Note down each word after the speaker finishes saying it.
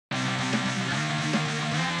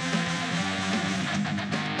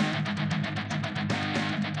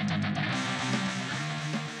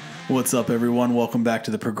What's up, everyone? Welcome back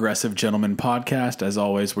to the Progressive Gentleman Podcast. As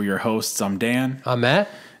always, we're your hosts. I'm Dan. I'm Matt.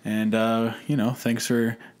 And, thanks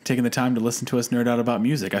for taking the time to listen to us nerd out about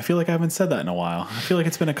music. I feel like I haven't said that in a while. I feel like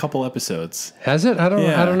it's been a couple episodes. Has it? I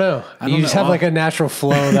don't know. You just have like a natural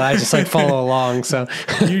flow that I just like follow along. So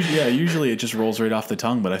usually it just rolls right off the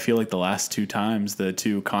tongue. But I feel like the last two times, the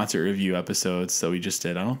two concert review episodes that we just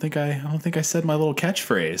did, I don't think I said my little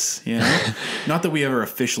catchphrase. You know, not that we ever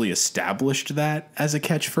officially established that as a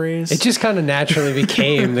catchphrase. It just kind of naturally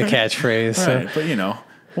became the catchphrase. Right, but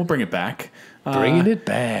we'll bring it back. Bringing it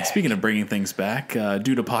back. Speaking of bringing things back,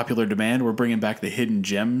 due to popular demand, we're bringing back the Hidden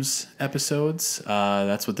Djems episodes.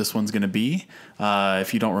 That's what this one's going to be.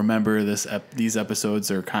 If you don't remember, these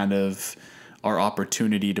episodes are kind of our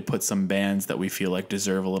opportunity to put some bands that we feel like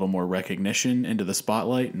deserve a little more recognition into the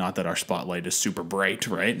spotlight. Not that our spotlight is super bright,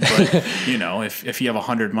 right? But, if you have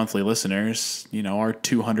 100 monthly listeners, our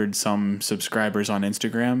 200 some subscribers on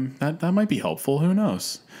Instagram, that might be helpful. Who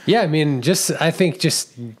knows? Yeah, I mean, I think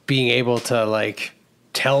just being able to like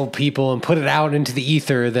tell people and put it out into the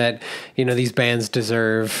ether that, these bands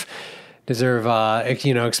deserve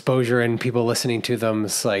exposure and people listening to them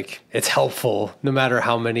is like, it's helpful no matter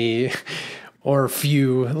how many or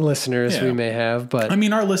few listeners we may have. But I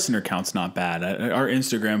mean, our listener count's not bad. Our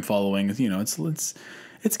Instagram following, it's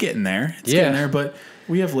getting there. It's getting there, but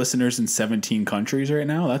we have listeners in 17 countries right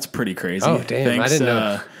now. That's pretty crazy. Oh, damn. I didn't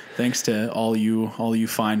know. Thanks to all you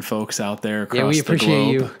fine folks out there across the globe. Yeah, we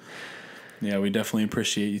appreciate you. Yeah, we definitely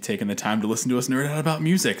appreciate you taking the time to listen to us nerd out about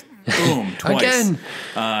music. Boom, twice. Again.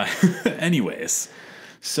 Anyways,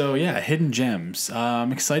 so yeah, Hidden Djems.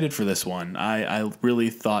 I'm excited for this one. I really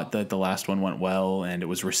thought that the last one went well and it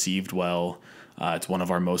was received well. It's one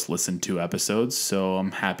of our most listened to episodes, so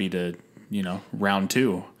I'm happy to, round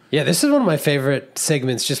two. Yeah, this is one of my favorite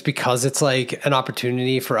segments just because it's like an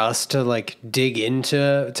opportunity for us to like dig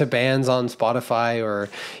into bands on Spotify or,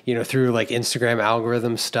 through like Instagram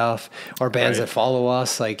algorithm stuff or bands that follow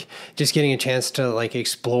us, like just getting a chance to like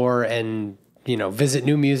explore and, visit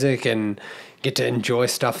new music and get to enjoy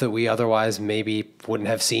stuff that we otherwise maybe wouldn't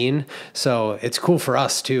have seen. So it's cool for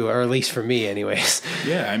us too, or at least for me anyways.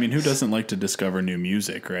 Yeah, I mean, who doesn't like to discover new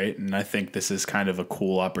music, right? And I think this is kind of a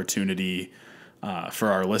cool opportunity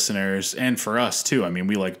for our listeners and for us too. I mean,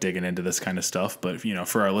 we like digging into this kind of stuff, but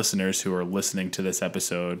for our listeners who are listening to this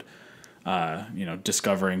episode,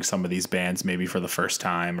 discovering some of these bands maybe for the first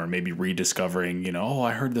time, or maybe rediscovering,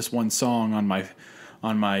 I heard this one song on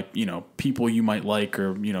my people you might like,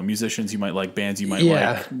 or musicians you might like, bands you might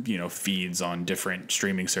like, feeds on different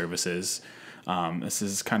streaming services. This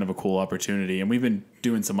is kind of a cool opportunity, and we've been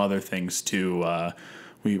doing some other things too.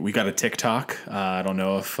 We got a TikTok. I don't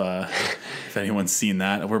know if anyone's seen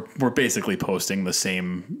that. We're basically posting the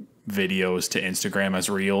same videos to Instagram as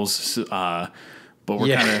Reels, but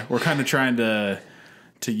we're kind of trying to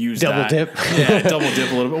use double dip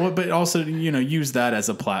a little bit, but also use that as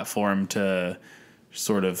a platform to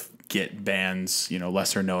sort of get bands,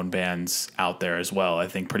 lesser known bands out there as well. I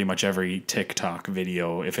think pretty much every TikTok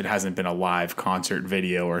video, if it hasn't been a live concert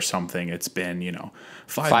video or something, it's been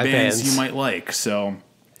five bands you might like. So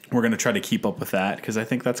we're going to try to keep up with that because I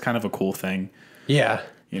think that's kind of a cool thing. Yeah.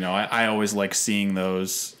 I always like seeing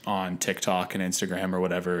those on TikTok and Instagram or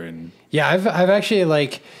whatever. And yeah, I've actually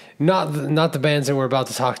like not the bands that we're about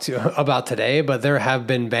to talk about today, but there have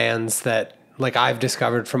been bands that like I've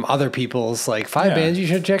discovered from other people's like five bands you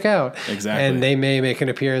should check out. Exactly. And they may make an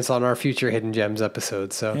appearance on our future Hidden Djems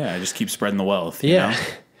episodes. So yeah, just keep spreading the wealth. You know?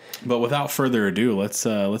 But without further ado,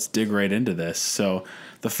 let's dig right into this. So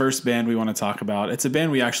the first band we want to talk about, it's a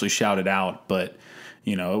band we actually shouted out, but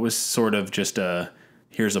it was sort of just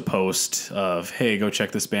here's a post of, hey, go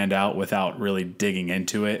check this band out without really digging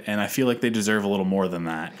into it. And I feel like they deserve a little more than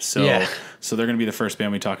that. So they're going to be the first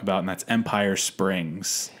band we talk about, and that's Empire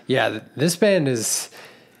Springs. Yeah, this band is...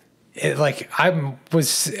 I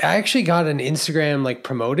actually got an Instagram like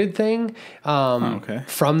promoted thing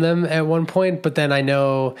from them at one point, but then I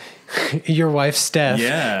know your wife Steph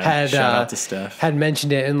shout out to Steph. had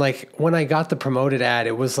mentioned it, and like when I got the promoted ad,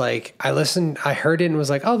 it was like I heard it and was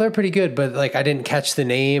like, oh, they're pretty good, but like I didn't catch the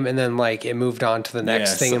name, and then like it moved on to the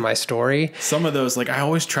next thing in my story. Some of those, like I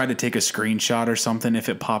always try to take a screenshot or something if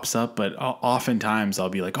it pops up, but oftentimes I'll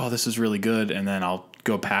be like, oh, this is really good, and then I'll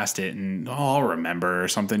go past it and I'll remember or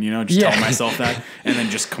something, just tell myself that, and then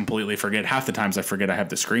just completely forget. Half the times I forget I have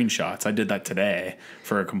the screenshots. I did that today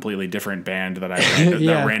for a completely different band that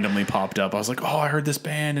that randomly popped up. I was like, oh, I heard this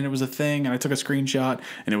band and it was a thing, and I took a screenshot,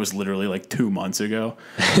 and it was literally like 2 months ago.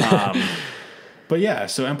 But yeah,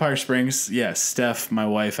 so Empire Springs, yes, Steph, my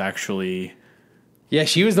wife, actually Yeah,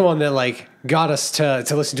 she was the one that like got us to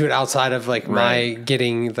listen to it outside of like my Right.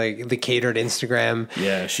 getting like the catered Instagram.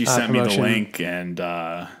 Yeah, she sent me the promotion. link, and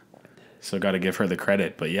so got to give her the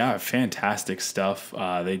credit. But yeah, fantastic stuff.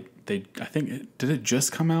 They I think did it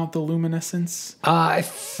just come out, the Luminescence, or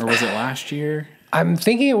was it last year? I'm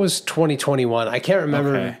thinking it was 2021. I can't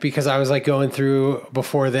remember Okay. because I was like going through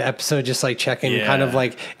before the episode, just like checking kind of Yeah.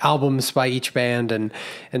 like albums by each band and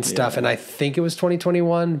stuff. Yeah. And I think it was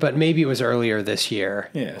 2021, but maybe it was earlier this year.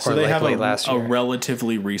 Yeah, so or they like have late last a year.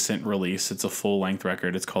 relatively recent release. It's a full length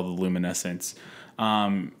record. It's called The Luminescence.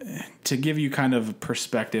 To give you kind of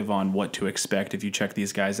perspective on what to expect if you check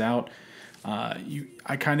these guys out,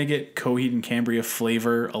 I kind of get Coheed and Cambria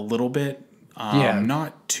flavor a little bit.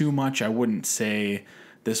 Not too much. I wouldn't say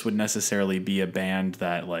this would necessarily be a band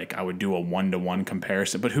that like I would do a 1-to-1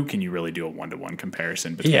 comparison, but who can you really do a 1-to-1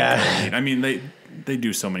 comparison between? Yeah. Coheed? I mean, they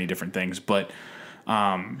do so many different things, but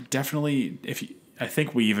definitely I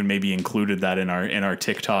think we even maybe included that in our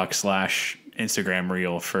TikTok / Instagram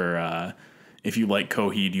reel for if you like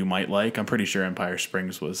Coheed, you might like. I'm pretty sure Empire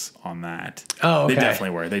Springs was on that. Oh, okay. They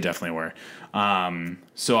definitely were.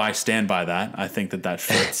 So I stand by that. I think that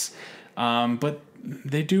fits. But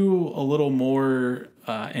they do a little more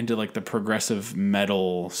into like the progressive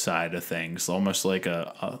metal side of things, almost like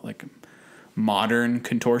a modern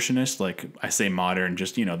Contortionist. Like I say modern,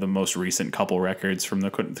 just the most recent couple records from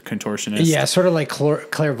the Contortionist. Yeah, sort of like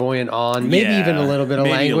clairvoyant on, maybe even a little bit of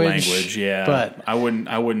maybe language. Yeah, but I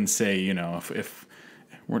wouldn't say if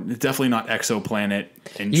we're definitely not Exoplanet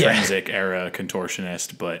intrinsic era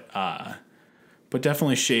Contortionist, but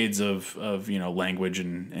definitely shades of language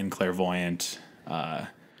and clairvoyant.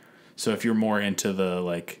 So if you're more into the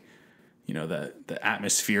like the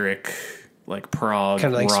atmospheric like prog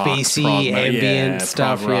kind of like rock, spacey prog ambient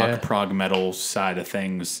stuff, prog rock, prog metal side of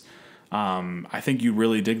things, I think you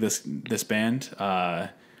really dig this band.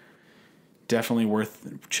 Definitely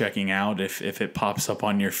worth checking out if it pops up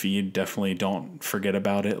on your feed. Definitely don't forget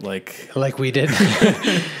about it like we did.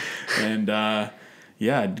 and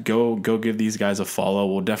go give these guys a follow.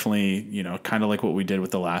 We'll definitely, kind of like what we did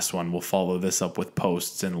with the last one, we'll follow this up with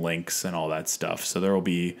posts and links and all that stuff. So there will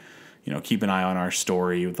be, keep an eye on our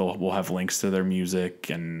story. We'll have links to their music,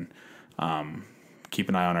 and keep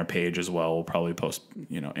an eye on our page as well. We'll probably post,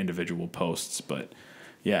 individual posts. But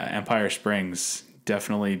yeah, Empire Springs,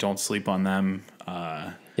 definitely don't sleep on them.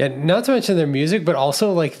 Yeah, not to mention their music, but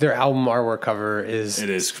also like their album artwork cover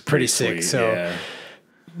is pretty sick. Sweet, So yeah.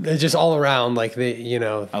 it's just all around like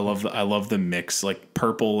I love the mix, like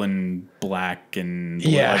purple and black and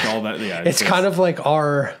blue, yeah, like all that. Yeah, it's kind of like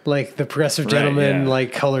the Progressive Gentleman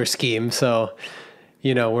like color scheme. So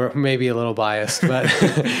we're maybe a little biased, but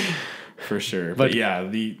for sure. But yeah,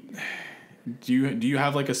 do you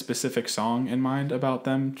have like a specific song in mind about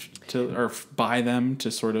them or by them to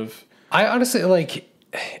sort of? I honestly like.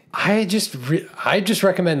 I just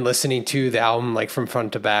recommend listening to the album like from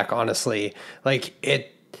front to back. Honestly, like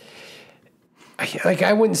it.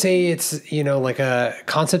 I wouldn't say it's like a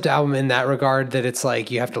concept album in that regard that it's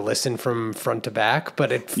like you have to listen from front to back,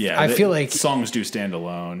 but I feel like songs do stand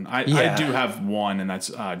alone. I do have one, and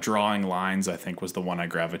that's Drawing Lines. I think was the one I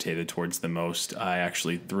gravitated towards the most. I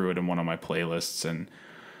actually threw it in one of my playlists, and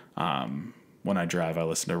when I drive, I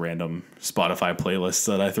listen to random Spotify playlists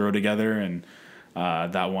that I throw together, and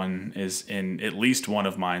that one is in at least one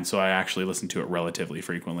of mine. So I actually listen to it relatively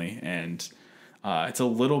frequently, and it's a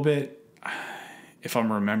little bit. If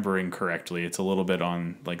I'm remembering correctly, it's a little bit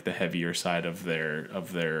on like the heavier side of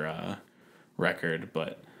their record,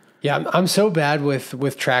 but yeah, I'm so bad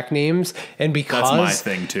with track names, and because that's my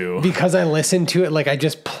thing too. Because I listen to it, like I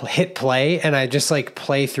just hit play and I just like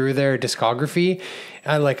play through their discography,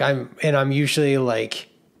 and like I'm usually like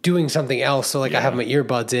doing something else, so like I have my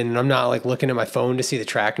earbuds in and I'm not like looking at my phone to see the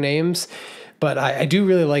track names. But I do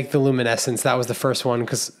really like the Luminescence. That was the first one,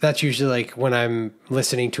 because that's usually like when I'm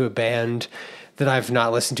listening to a band that I've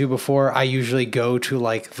not listened to before, I usually go to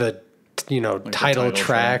like the like title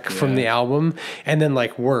track from the album and then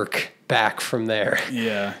like work back from there.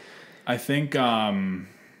 Yeah. I think for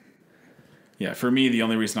me the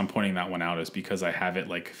only reason I'm pointing that one out is because I have it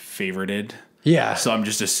like favorited. Yeah. So I'm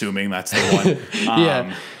just assuming that's the one.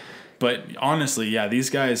 Yeah. But honestly, yeah, these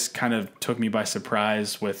guys kind of took me by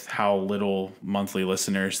surprise with how little monthly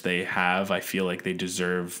listeners they have. I feel like they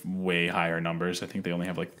deserve way higher numbers. I think they only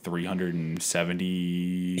have like 370.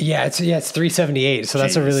 Yeah, it's 378. So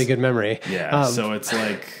that's a really good memory. Yeah. So it's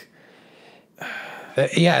like,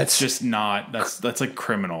 it's just not. That's like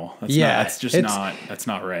criminal. That's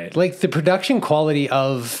not right. Like the production quality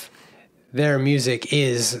of their music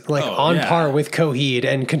is like on par with Coheed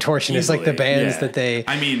and Contortionist, like the bands that they.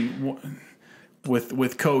 I mean,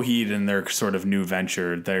 with Coheed and their sort of new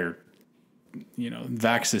venture, they're,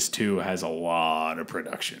 Vaxis 2 has a lot of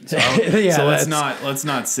production. So, so let's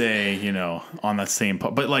not say, on the same,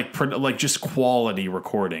 but like just quality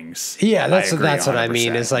recordings. Yeah, that's what I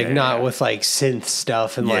mean. Is like not with like synth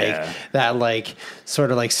stuff and like that like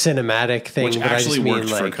sort of like cinematic thing. Which but actually I just worked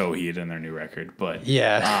mean, for like, Coheed and their new record, but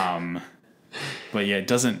but yeah, it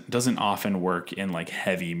doesn't often work in like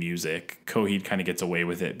heavy music. Coheed kind of gets away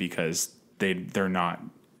with it because they're not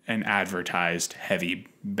an advertised heavy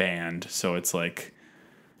band, so it's like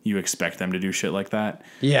you expect them to do shit like that.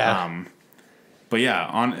 Yeah. But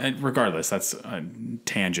yeah, regardless, that's a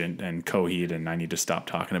tangent and Coheed, and I need to stop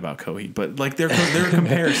talking about Coheed. But like they're a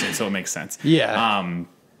comparison, so it makes sense. Yeah.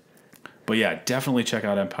 But yeah, definitely check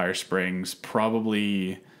out Empire Springs.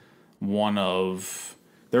 Probably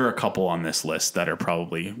there are a couple on this list that are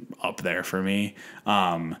probably up there for me.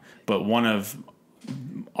 But one of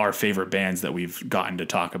our favorite bands that we've gotten to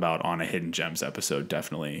talk about on a Hidden Gems episode,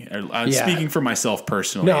 definitely. Speaking for myself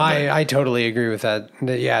personally. No, I totally agree with that.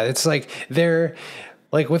 Yeah, it's like they're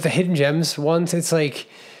like with the Hidden Gems ones, it's like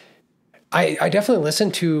I definitely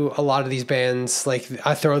listen to a lot of these bands. Like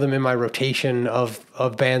I throw them in my rotation of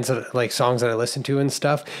bands that like songs that I listen to and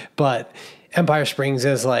stuff. But Empire Springs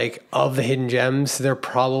is like of the Hidden Gems, they're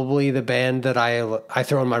probably the band that I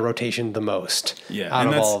throw in my rotation the most. Yeah, out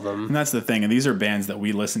of all of them. And that's the thing. And these are bands that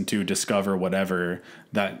we listen to, discover, whatever,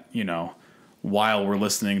 that, while we're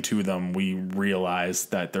listening to them, we realize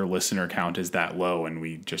that their listener count is that low, and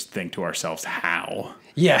we just think to ourselves, how?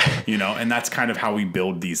 Yeah. And that's kind of how we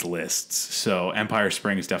build these lists. So Empire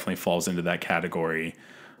Springs definitely falls into that category.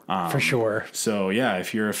 For sure. So yeah,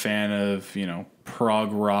 if you're a fan of,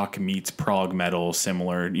 prog rock meets prog metal,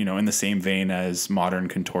 similar, in the same vein as Modern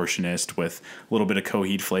Contortionist with a little bit of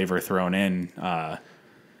Coheed flavor thrown in,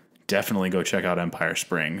 definitely go check out Empire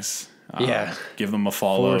Springs. Give them a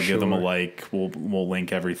follow, give them a like. We'll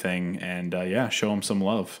link everything, and show them some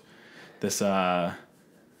love. This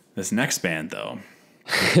next band though.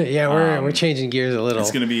 Yeah, we're changing gears a little.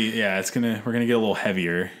 It's gonna be we're gonna get a little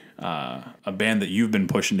heavier. A band that you've been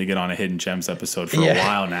pushing to get on a Hidden Gems episode for a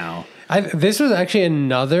while now. This was actually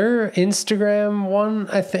another Instagram one,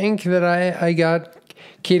 I think, that I got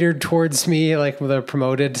catered towards me, like with the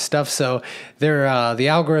promoted stuff. So the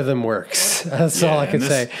algorithm works. That's all I can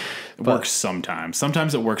say. It works sometimes.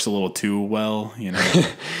 Sometimes it works a little too well,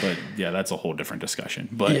 but yeah, that's a whole different discussion.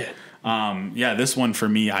 But this one for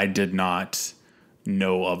me, I did not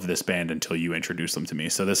know of this band until you introduced them to me.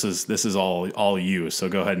 So this is all you. So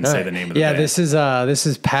go ahead and say the name of the band. Yeah, this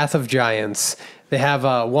is Path of Giants. They have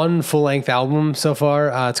one full length album so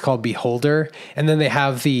far. It's called Beholder, and then they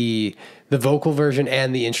have the vocal version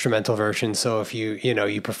and the instrumental version. So if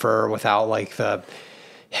you prefer without like the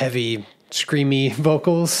heavy screamy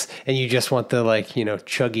vocals and you just want the like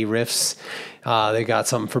chuggy riffs, they got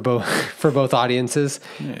something for both audiences.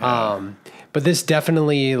 But this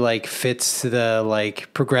definitely like fits the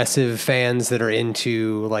like progressive fans that are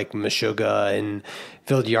into like Meshuggah and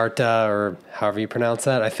Viljarta, or however you pronounce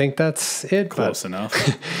that. I think that's it. Close enough.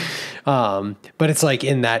 But it's like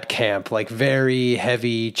in that camp, like very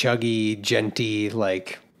heavy, chuggy, genty,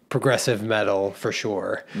 like progressive metal for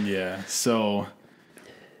sure. Yeah. So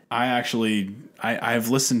I've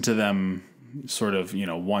listened to them sort of,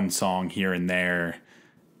 one song here and there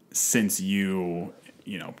since you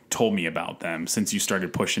told me about them, since you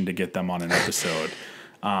started pushing to get them on an episode.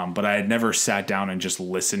 But I had never sat down and just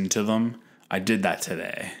listened to them. I did that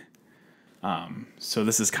today. So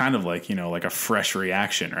this is kind of like, like a fresh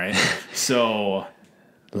reaction, right? So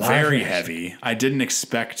very heavy. I didn't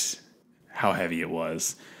expect how heavy it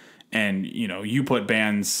was. And, you put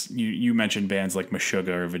bands, you mentioned bands like Meshuggah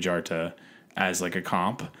or Viljarta as like a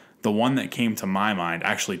comp. The one that came to my mind,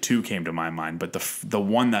 actually two came to my mind, but the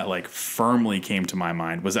one that like firmly came to my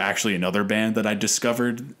mind was actually another band that I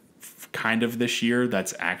discovered kind of this year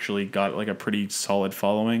that's actually got like a pretty solid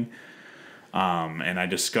following. And I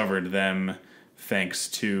discovered them thanks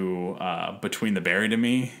to Between the Buried and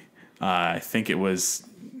Me. I think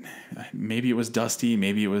maybe it was Dusty,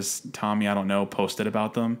 maybe it was Tommy, I don't know, posted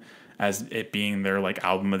about them as it being their like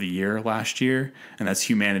album of the year last year, and that's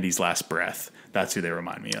Humanity's Last Breath. That's who they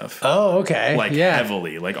remind me of. Oh, okay. Like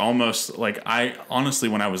heavily, like almost like I honestly,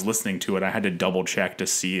 when I was listening to it, I had to double check to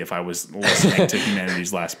see if I was listening to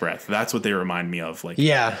Humanity's Last Breath. That's what they remind me of. Like,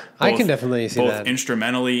 I can definitely see both that.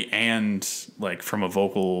 Instrumentally and like from a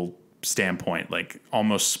vocal standpoint, like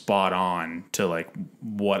almost spot on to like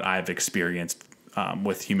what I've experienced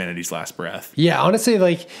with Humanity's Last Breath. Yeah, honestly,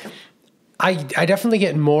 like I definitely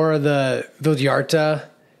get more of the Viljarta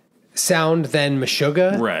sound than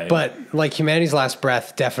Meshuggah. Right. But like Humanity's Last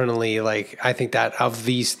Breath, definitely, like, I think that of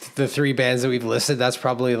the 3 bands that we've listed, that's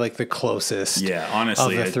probably like the closest. Yeah,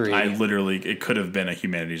 honestly, of the 3. I literally, it could have been a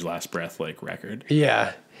Humanity's Last Breath like record.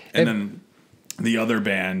 Yeah. And then the other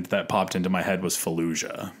band that popped into my head was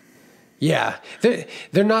Fallujah. Yeah,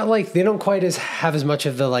 they're not like, they don't quite have as much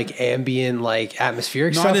of the like ambient, like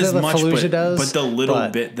atmospheric Not stuff as that much, Fallujah but, does. but the little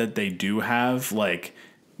bit that they do have, like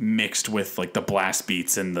mixed with like the blast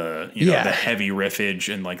beats and the the heavy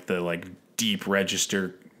riffage and like the like deep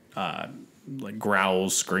register, like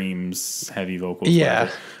growls, screams, heavy vocals.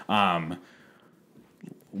 Yeah. Whatever.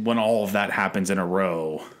 When all of that happens in a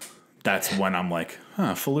row, that's when I'm like,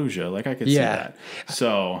 Fallujah. Like I could see that.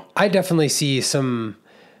 So I definitely see some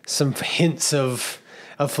hints of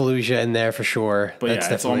Fallujah in there for sure. But that's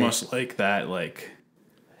it's almost like that, like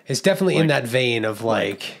it's definitely in that vein of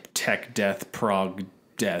like tech death, prog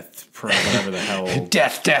death, whatever the hell.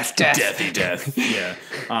 Deathy death. Yeah.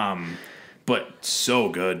 But so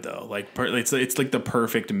good though. Like it's like the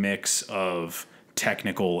perfect mix of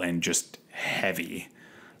technical and just heavy.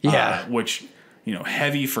 Yeah. Which,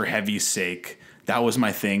 heavy for heavy's sake. That was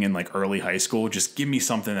my thing in like early high school. Just give me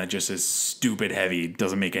something that just is stupid heavy,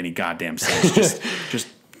 doesn't make any goddamn sense. just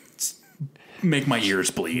make my ears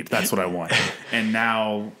bleed. That's what I want. And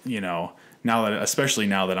now, especially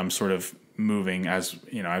now that I'm sort of moving, as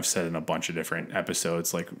I've said in a bunch of different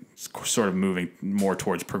episodes, like sort of moving more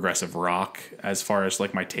towards progressive rock as far as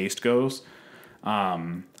like my taste goes.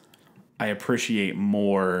 I appreciate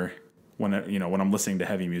more when I'm listening to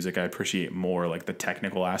heavy music, I appreciate more like the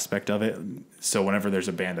technical aspect of it. So whenever there's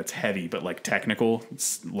a band that's heavy but like technical,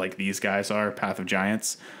 like these guys are, Path of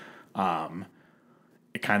Giants,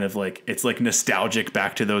 it kind of like, it's like nostalgic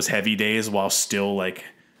back to those heavy days while still like,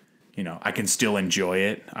 I can still enjoy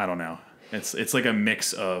it. I don't know. It's like a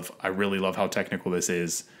mix of, I really love how technical this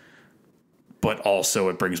is, but also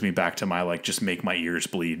it brings me back to my like just make my ears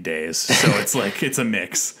bleed days. So it's like it's a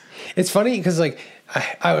mix. It's funny because like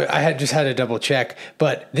I had just had to double check,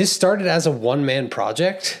 but this started as a 1-man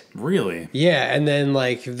project. Really? Yeah, and then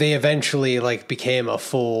like they eventually like became a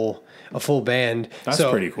full band. That's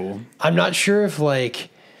pretty cool. I'm not sure if like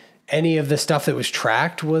any of the stuff that was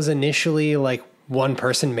tracked was initially like one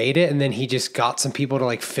person made it and then he just got some people to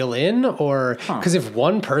like fill in, or because if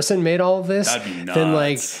one person made all of this, that'd be nuts. Then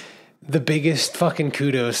like the biggest fucking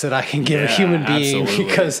kudos that I can give a human being, absolutely.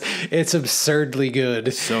 Because it's absurdly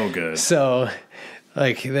good. So good. So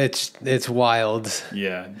like it's wild.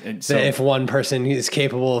 Yeah. That if one person is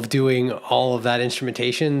capable of doing all of that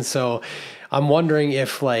instrumentation. So I'm wondering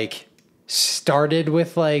if like started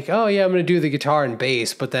with like, oh yeah, I'm going to do the guitar and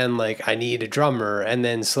bass, but then like I need a drummer, and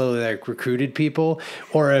then slowly like recruited people,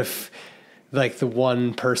 or if like the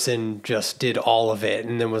one person just did all of it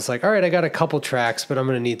and then was like, all right, I got a couple tracks, but I'm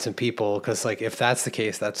going to need some people. Cause like, if that's the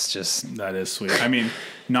case, that is sweet. I mean,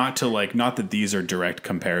 not that these are direct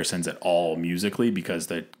comparisons at all musically, because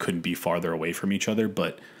they couldn't be farther away from each other.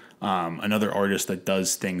 But, another artist that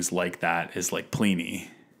does things like that is like Pliny.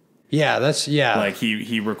 Yeah. Like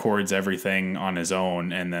he records everything on his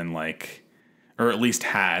own, and then like, or at least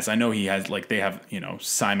has, I know he has, like they have,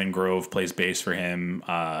 Simon Grove plays bass for him.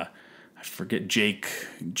 I forget Jake,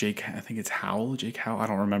 I think it's Howell, Jake Howell. I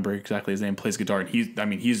don't remember exactly his name, plays guitar. And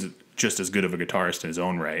he's just as good of a guitarist in his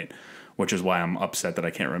own right, which is why I'm upset that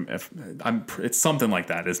I can't remember. It's something like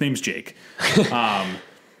that. His name's Jake. And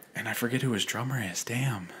I forget who his drummer is.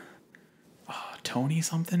 Damn. Tony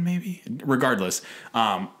something maybe? Regardless,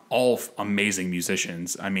 all amazing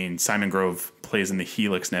musicians. I mean, Simon Grove plays in the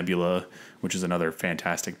Helix Nebula, which is another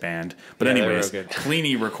fantastic band. But anyways,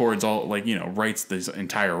 Pliny records all, like, writes these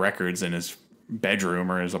entire records in his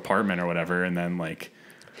bedroom or his apartment or whatever, and then like,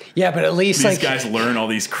 yeah, but at least these guys learn all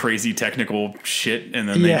these crazy technical shit, and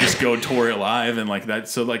then they just go tour it live and like that.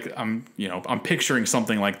 So like I'm picturing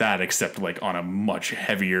something like that, except like on a much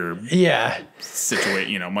heavier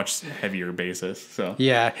situation, much heavier basis. So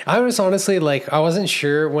yeah, I was honestly like, I wasn't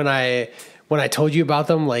sure when I told you about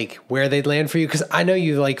them, like where they'd land for you, because I know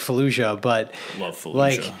you like Fallujah, but love Fallujah.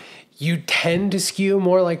 Like, you tend to skew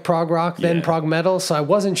more like prog rock than prog metal, so I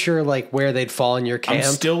wasn't sure like where they'd fall in your camp.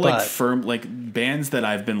 I'm still like firm, like bands that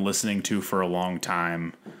I've been listening to for a long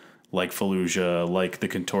time, like Fallujah, like The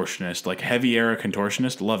Contortionist, like heavy era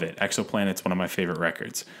Contortionist, love it. Exoplanet's one of my favorite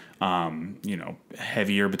records.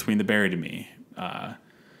 Heavier Between the Buried and Me.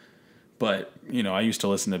 But I used to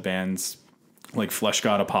listen to bands like Flesh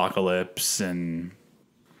God Apocalypse and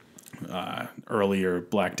earlier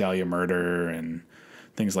Black Dahlia Murder and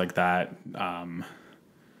things like that.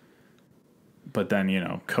 but then, you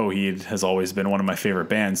know, Coheed has always been one of my favorite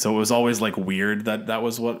bands. So it was always like weird that that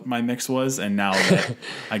was what my mix was. And now that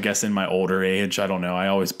I guess in my older age, I don't know, I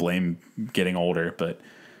always blame getting older, but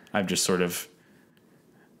I've just sort of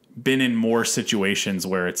been in more situations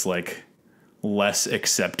where it's like less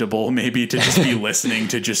acceptable maybe to just be listening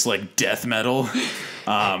to just like death metal.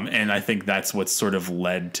 And I think that's what's sort of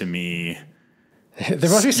led to me. There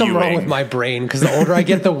must be something wrong with my brain, because the older I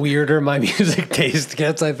get, the weirder my music taste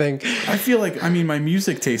gets, I think. I feel like, I mean, my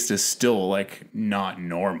music taste is still like not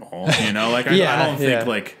normal, you know, like I don't think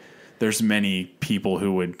like there's many people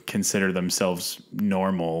who would consider themselves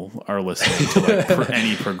normal are listening to like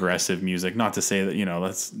any progressive music. Not to say that, you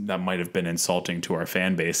know, that might have been insulting to our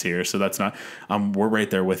fan base here. So that's not, we're right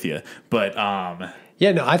there with you. But,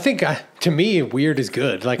 yeah, no, I think to me, weird is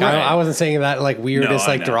good. Like, right. I wasn't saying that like weird is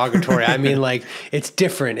like derogatory. I mean, like, it's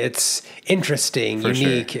different. It's interesting,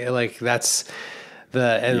 unique. Sure. Like, that's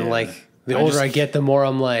like the older I get, the more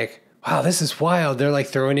I'm like, wow, this is wild. They're like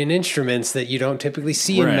throwing in instruments that you don't typically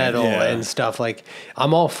see in metal and stuff. Like,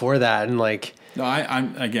 I'm all for that. And like, no,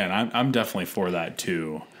 I'm definitely for that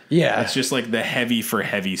too. Yeah. It's just like the heavy for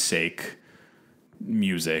heavy sake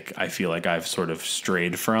music I feel like I've sort of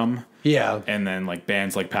strayed from. Yeah. And then like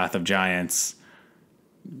bands like Path of Giants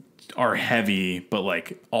are heavy, but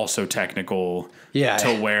like also technical. Yeah.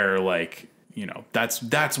 To where like, you know,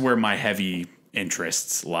 that's where my heavy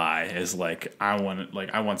interests lie, is like I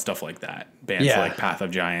want stuff like that. Bands like Path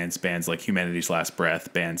of Giants, bands like Humanity's Last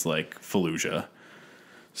Breath, bands like Fallujah.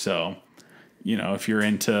 So, you know, if you're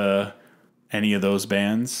into any of those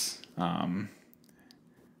bands,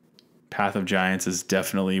 Path of Giants is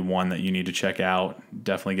definitely one that you need to check out.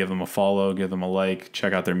 Definitely give them a follow, give them a like,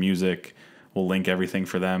 check out their music. We'll link everything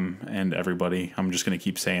for them and everybody. I'm just going to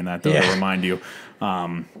keep saying that though to remind you.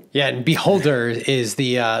 And Beholder is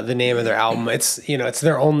the name of their album. It's, you know, it's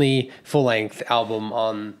their only full length album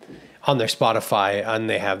on their Spotify, and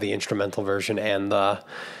they have the instrumental version and the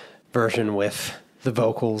version with the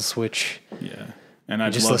vocals, which and I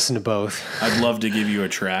just listen to both. I'd love to give you a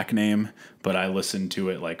track name, but I listened to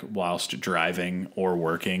it like whilst driving or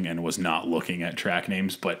working and was not looking at track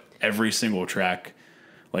names. But every single track,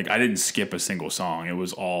 like I didn't skip a single song. It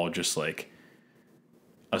was all just like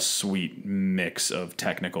a sweet mix of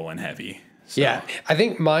technical and heavy. So. Yeah, I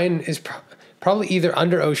think mine is probably either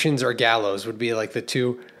Under Oceans or Gallows would be like the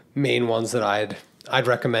two main ones that I'd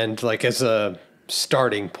recommend, like as a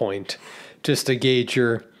starting point, just to gauge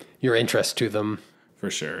your interest to them. For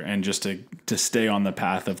sure. And just to stay on the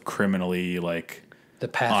path of criminally, like... The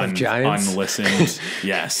path of giants? Unlistened.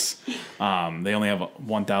 Yes. They only have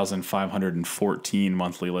 1,514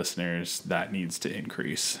 monthly listeners. That needs to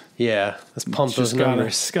increase. Yeah. Let's pump those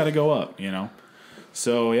numbers. It's got to go up, you know?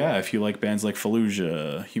 So, yeah, if you like bands like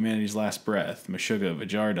Fallujah, Humanity's Last Breath, Meshuggah,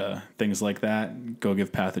 Vajrda, things like that, go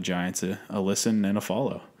give Path of Giants a listen and a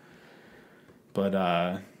follow.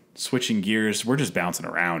 But, switching gears, we're just bouncing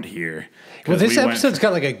around here. Well, this episode's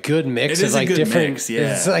got like a good mix of like different. Mix,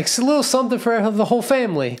 yeah. It's like a little something for the whole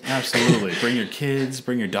family. Absolutely, bring your kids,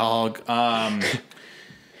 bring your dog.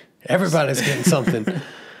 Everybody's getting something.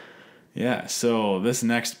 Yeah. So this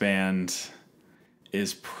next band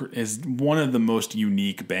is one of the most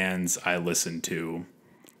unique bands I listen to.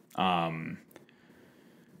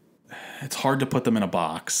 It's hard to put them in a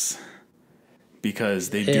box, because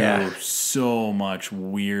they do so much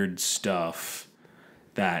weird stuff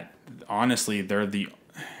that honestly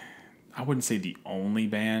I wouldn't say the only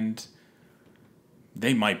band.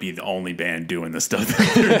 They might be the only band doing the stuff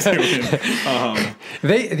that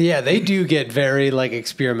they're doing. They do get very like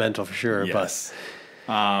experimental for sure. Yes.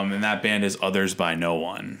 And that band is Others by No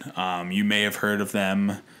One. You may have heard of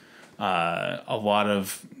them. A lot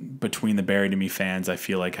of Between the Buried and Me fans, I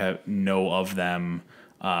feel like, know of them.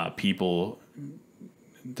 People...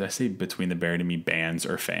 Did I say Between the Buried and Me bands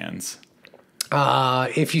or fans?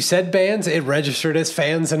 If you said bands, it registered as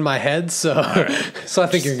fans in my head, so right. So I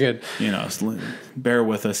think you're good. You know, bear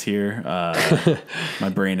with us here. My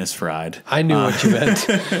brain is fried. I knew what you meant.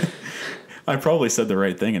 I probably said the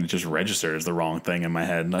right thing, and it just registered as the wrong thing in my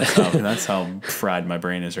head. And that's how fried my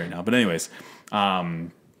brain is right now. But anyways,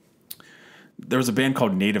 there was a band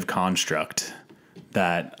called Native Construct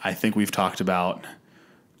that I think we've talked about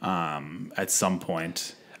at some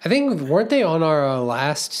point. I think, weren't they on our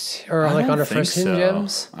last, or like on our first Hidden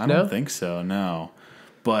Djems? I don't think so, no.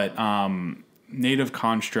 But Native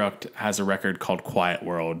Construct has a record called Quiet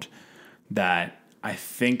World that I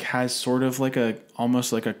think has sort of like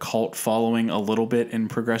almost like a cult following a little bit in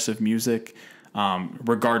progressive music.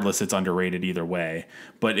 Regardless, it's underrated either way.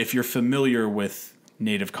 But if you're familiar with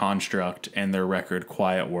Native Construct and their record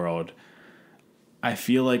Quiet World, I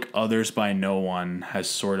feel like Others by No One has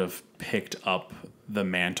sort of picked up the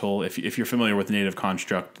mantle. If you're familiar with Native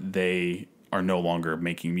Construct, they are no longer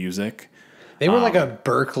making music. They were like a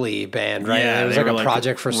Berkeley band, right? Yeah, it was they like were a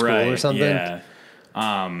project for school or something. Yeah.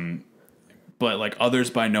 But like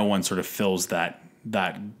Others by No One sort of fills that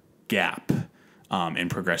gap in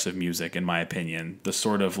progressive music, in my opinion. The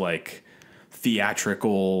sort of like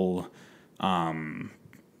theatrical,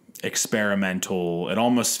 experimental. It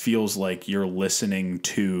almost feels like you're listening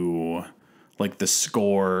to like the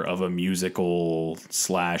score of a musical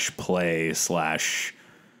 / play /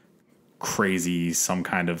 crazy, some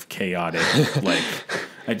kind of chaotic like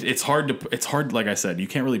it's hard, like I said, you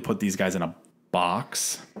can't really put these guys in a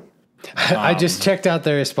box. I just checked out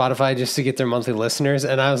their Spotify just to get their monthly listeners,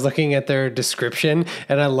 and I was looking at their description,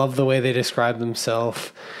 and I love the way they describe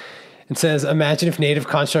themselves. It says, imagine if Native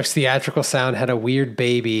Construct's theatrical sound had a weird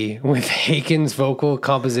baby with Haken's vocal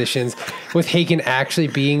compositions, with Haken actually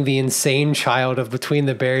being the insane child of Between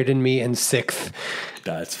the Buried and Me and Sixth.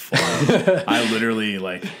 That's funny. I literally,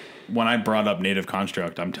 like, when I brought up Native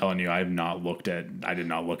Construct, I'm telling you, I did not look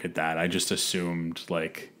at that. I just assumed,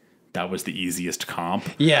 like, that was the easiest comp.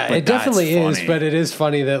 Yeah, but it definitely is, but it is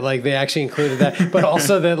funny that like they actually included that, but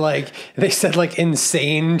also that like they said like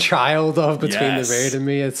insane child of Between the Buried and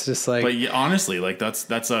Me. It's just like, but yeah, honestly, like that's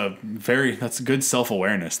good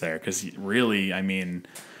self-awareness there, because really, I mean,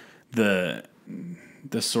 the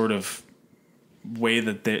sort of way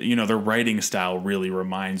that their writing style really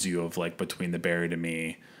reminds you of like Between the Buried and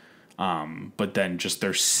Me, but then just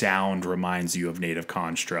their sound reminds you of Native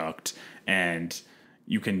Construct. And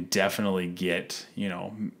you can definitely get,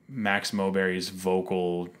 Max Mowberry's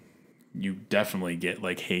vocal. You definitely get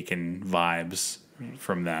like Haken vibes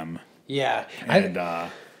from them. Yeah. And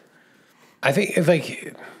I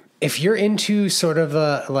think if you're into sort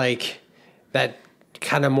of like that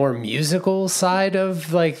kind of more musical side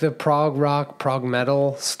of like the prog rock, prog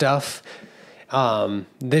metal stuff,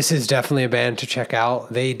 this is definitely a band to check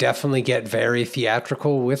out. They definitely get very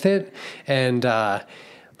theatrical with it. And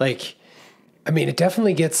it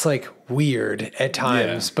definitely gets like weird at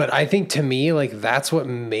times, but I think to me, like that's what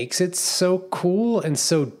makes it so cool and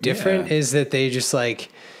so different is that they just like,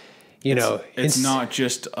 it's not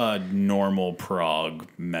just a normal prog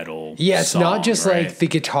metal. Yeah, it's song, not just right? like the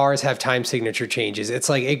guitars have time signature changes. It's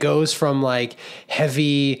like it goes from like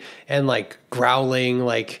heavy and like growling,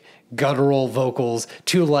 like guttural vocals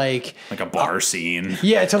to like a bar scene.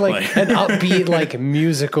 Yeah, to like an upbeat like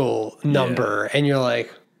musical number, and you're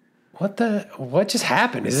like, what just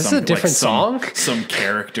happened? Is this a different song? Some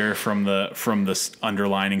character from the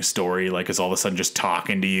underlining story like is all of a sudden just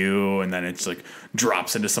talking to you, and then it's like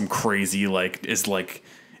drops into some crazy like is like,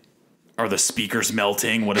 are the speakers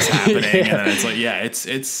melting? What is happening? And then it's like,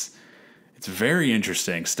 it's very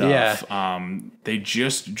interesting stuff. Yeah. They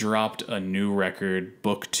just dropped a new record,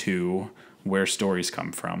 Book 2, Where Stories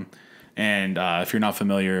Come From. And if you're not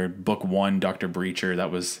familiar, Book 1, Dr. Breacher,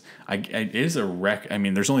 that was it is a rec. I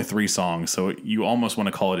mean, there's only 3 songs, so you almost want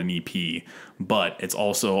to call it an EP, but it's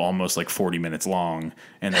also almost like 40 minutes long,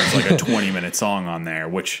 and there's like a 20-minute song on there,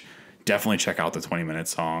 which definitely check out the 20-minute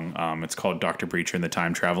song. It's called Dr. Breacher and the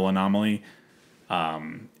Time Travel Anomaly.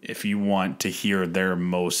 If you want to hear their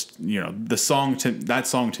most, that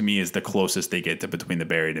song to me is the closest they get to Between the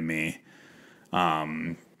Buried and Me.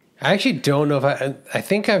 I actually don't know if I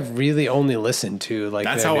think I've really only listened to like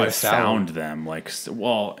that's how I found them. I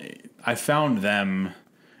found them,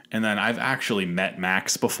 and then I've actually met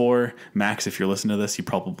Max before. Max, if you're listening to this, you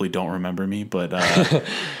probably don't remember me, but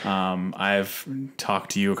I've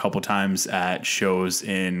talked to you a couple times at shows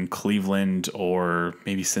in Cleveland or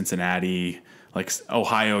maybe Cincinnati, like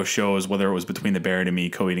Ohio shows, whether it was Between the Buried and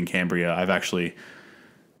Me, Coheed and Cambria. I've actually,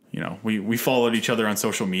 we followed each other on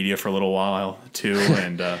social media for a little while too,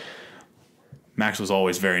 and Max was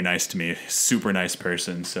always very nice to me, super nice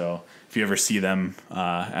person. So if you ever see them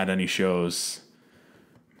at any shows,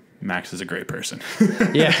 Max is a great person.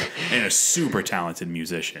 Yeah, and a super talented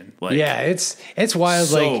musician. Like, yeah, it's wild.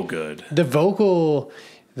 So like, good. The vocal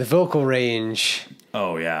range.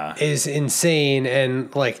 Oh yeah, is insane,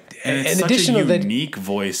 and like, and it's such a unique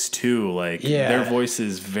voice too. Like, their voice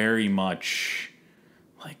is very much.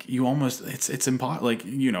 Like you almost, it's impossible. Like,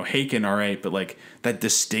 Haken, all right, but like that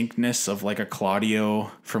distinctness of like a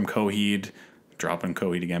Claudio from Coheed, dropping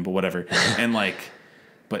Coheed again, but whatever, and like,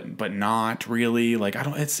 but not really. Like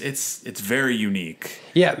it's very unique.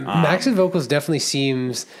 Yeah, Max's vocals definitely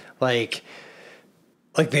seems like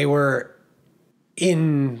they were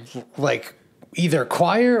in like either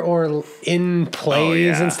choir or in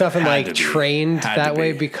plays and stuff, and like trained that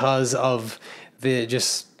way because of the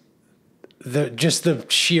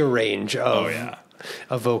sheer range of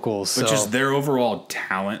of vocals. But so. just their overall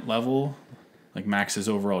talent level, like Max's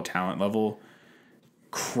overall talent level,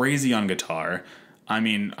 crazy on guitar. I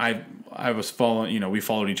mean, I was following, we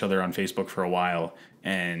followed each other on Facebook for a while,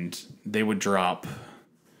 and they would drop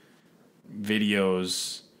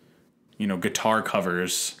videos, guitar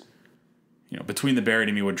covers. Between the Buried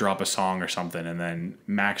and Me would drop a song or something, and then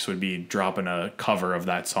Max would be dropping a cover of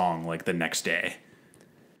that song like the next day.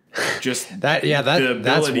 Just that's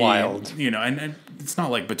wild. And it's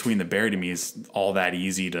not like Between the Buried and Me is all that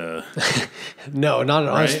easy to. No, not at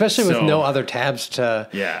all. Right? Especially with no other tabs to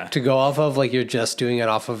go off of. Like you're just doing it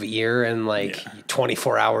off of ear in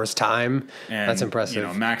 24 hours time. And, that's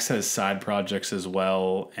impressive. Max has side projects as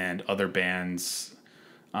well, and other bands.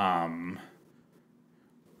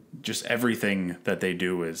 Just everything that they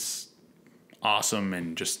do is awesome,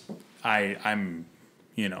 and just I'm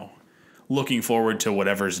looking forward to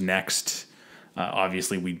whatever's next.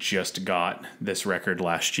 Obviously, we just got this record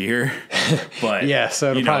last year, but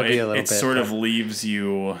so it'll probably be a little bit. It sort of leaves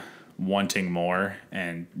you wanting more,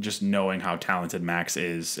 and just knowing how talented Max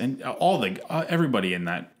is, and everybody in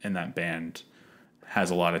that band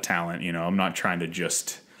has a lot of talent. I'm not trying to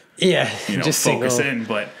just just focus in,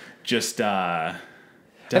 but just definitely.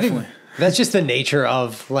 I think that's just the nature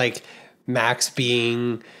of like Max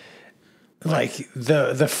being like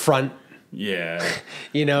the front. Yeah.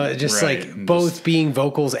 Just right. like both being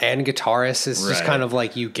vocals and guitarists is just kind of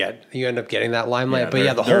like you end up getting that limelight.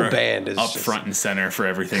 But the whole band is up front and center for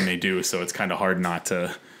everything they do. So it's kind of hard not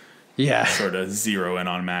to sort of zero in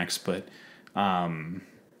on Max. But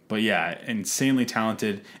yeah, insanely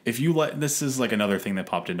talented. If you this is like another thing that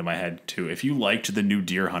popped into my head too. If you liked the new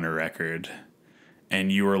Deer Hunter record and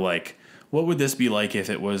you were like, what would this be like if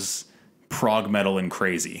it was prog metal and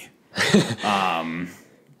crazy?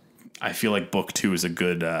 I feel like Book 2 is a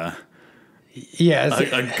good, a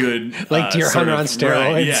good like Deer Hunter on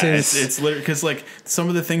steroids. Right, yeah, it's literally because like some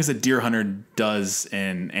of the things that Deer Hunter does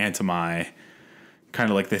in Antimai, kind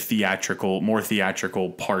of like the more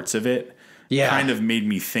theatrical parts of it, kind of made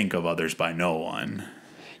me think of Others by No One.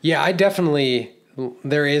 Yeah, I definitely.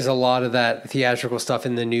 There is a lot of that theatrical stuff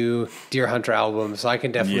in the new Deer Hunter album, so I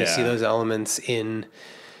can definitely see those elements in.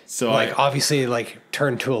 So obviously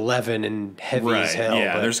Turn to 11 and heavy as hell.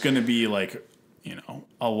 Yeah, there's going to be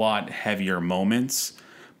a lot heavier moments,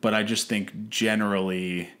 but I just think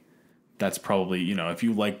generally that's probably, if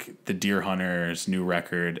you like the Deer Hunter's new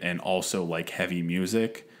record and also like heavy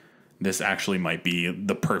music, this actually might be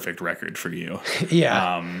the perfect record for you.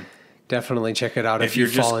 Definitely check it out if you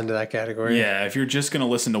fall into that category. Yeah, if you're just going to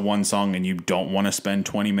listen to one song and you don't want to spend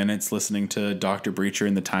 20 minutes listening to Dr. Breacher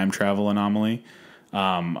and the Time Travel Anomaly,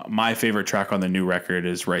 my favorite track on the new record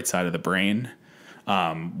is Right Side of the Brain.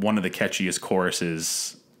 One of the catchiest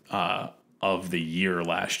choruses of the year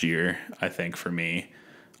last year, I think, for me.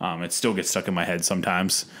 It still gets stuck in my head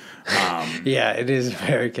sometimes. It is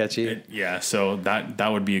very catchy. So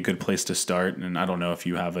that would be a good place to start. And I don't know if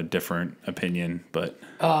you have a different opinion, but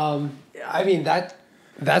I mean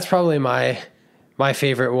that's probably my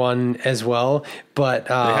favorite one as well. But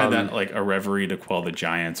they had that A Reverie to Quell the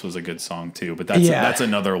Giants was a good song too. But that's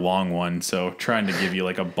another long one. So trying to give you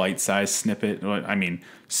a bite-sized snippet. I mean,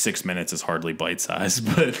 6 minutes is hardly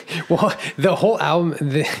bite-sized, but the whole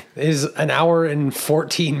album is an hour and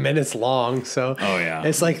 14 minutes long. So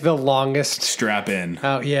it's the longest. Strap in.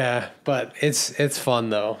 But it's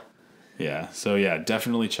fun though. Yeah. So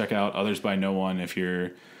definitely check out Others by No One if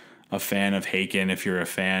you're a fan of Haken, if you're a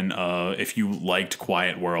fan of, if you liked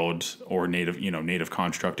Quiet World or Native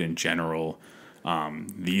Construct in general,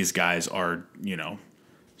 these guys are,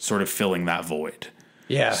 sort of filling that void.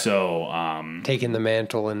 Yeah. So, taking the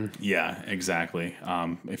mantle and. Yeah, exactly.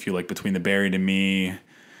 If you like Between the Buried and Me,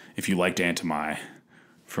 if you liked Antimai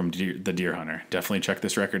from the Deer Hunter, definitely check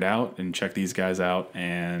this record out and check these guys out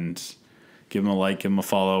and give them a like, give them a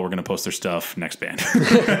follow. We're going to post their stuff. Next band.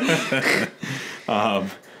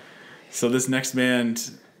 So this next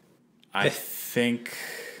band, I think,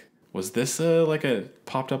 was this a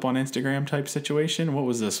popped up on Instagram type situation? What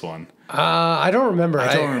was this one? I don't remember.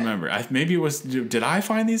 I don't remember. Maybe it was. Did I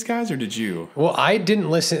find these guys or did you? Well, I didn't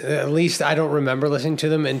listen. At least I don't remember listening to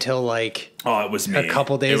them until it was me a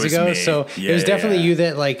couple days ago. Me. So it was definitely you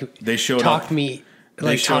that they showed talked up, me.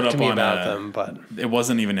 Talked to me about them, but it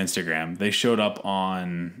wasn't even Instagram. They showed up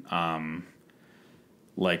on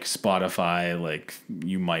Spotify,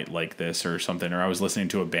 you might like this or something, or I was listening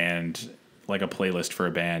to a band, a playlist for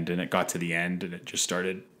a band, and it got to the end and it just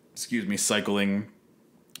started, cycling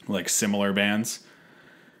similar bands,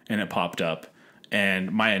 and it popped up.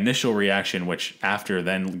 And my initial reaction, which after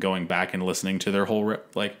then going back and listening to their whole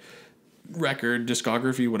record,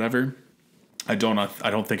 discography, whatever, I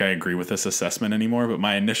don't think I agree with this assessment anymore, but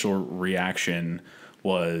my initial reaction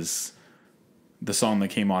was the song that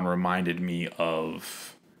came on reminded me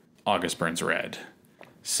of August Burns Red.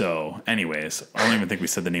 So, anyways, I don't even think we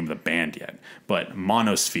said the name of the band yet, but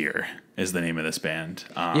Monosphere is the name of this band.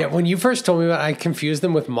 Yeah, when you first told me about it, I confused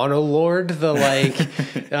them with Monolord, the like,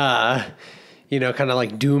 kind of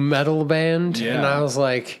like doom metal band. Yeah. And I was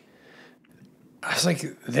like,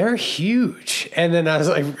 they're huge. And then I was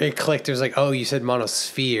like, it clicked. It was like, oh, you said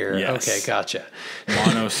Monosphere. Yes. Okay, gotcha.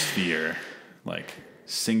 Monosphere, like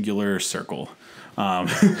singular circle.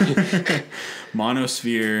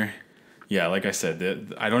 Monosphere. Yeah, like I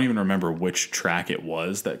said, I don't even remember which track it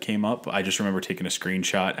was that came up. I just remember taking a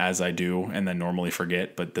screenshot, as I do, and then normally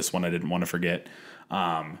forget. But this one I didn't want to forget.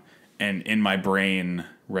 And in my brain,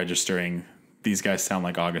 registering, these guys sound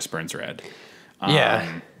like August Burns Red.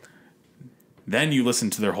 Yeah. Then you listen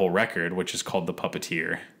to their whole record, which is called The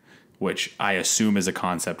Puppeteer, which I assume is a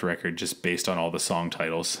concept record just based on all the song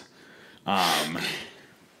titles.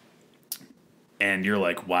 And you're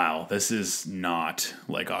like, wow, this is not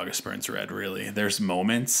like August Burns Red, really. There's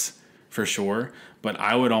moments, for sure, but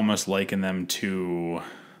I would almost liken them to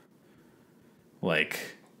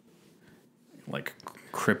like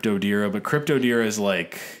Cryptodira, but Cryptodira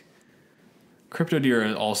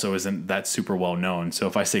also isn't that super well known. So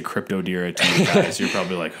if I say Cryptodira to you guys, you're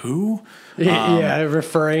probably like, who? Yeah,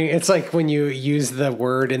 it's like when you use the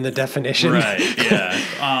word in the definition. Right,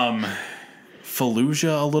 yeah.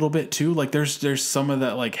 Fallujah a little bit too. Like there's some of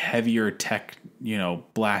that like heavier tech,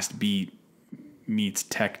 blast beat meets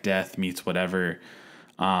tech death meets whatever.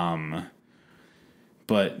 But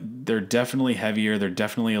they're definitely heavier. They're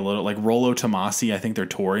definitely a little like Rollo Tomasi. I think they're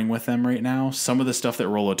touring with them right now. Some of the stuff that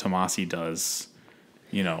Rollo Tomasi does,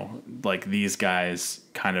 like these guys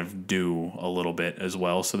kind of do a little bit as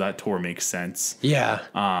well. So that tour makes sense. Yeah.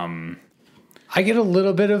 I get a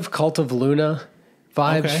little bit of Cult of Luna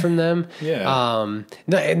vibes from them. Yeah.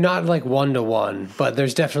 Not like 1-to-1, but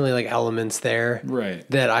there's definitely like elements there. Right.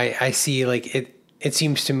 That I see like it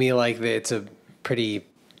seems to me like it's a pretty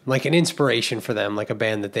like an inspiration for them, like a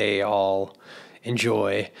band that they all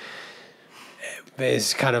enjoy.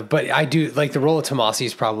 Is kind of, but I do like the Rollo Tomasi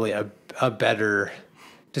is probably a better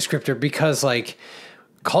descriptor because like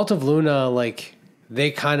Cult of Luna, like they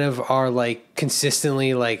kind of are like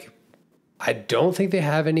consistently like I don't think they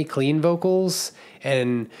have any clean vocals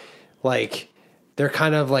and like they're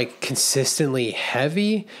kind of like consistently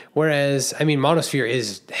heavy. Whereas, I mean, Monosphere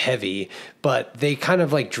is heavy, but they kind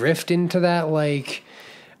of like drift into that like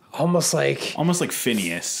almost like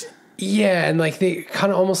Phineas. Yeah, and like they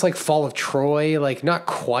kind of almost like Fall of Troy, like not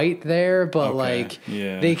quite there, but like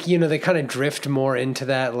they they kind of drift more into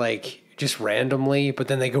that like just randomly, but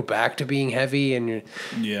then they go back to being heavy and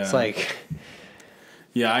it's like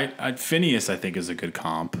I Phineas I think is a good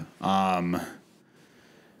comp.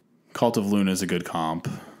 Cult of Luna is a good comp.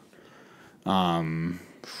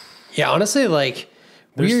 Yeah, honestly, like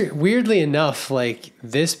weirdly enough, like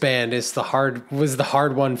this band was the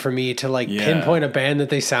hard one for me to like pinpoint a band that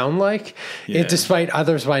they sound like. Yeah. Despite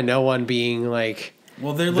Others by No One being like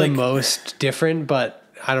they're the most different, but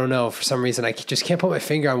I don't know, for some reason I just can't put my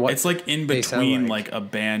finger on what it's like in between like a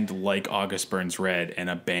band like August Burns Red and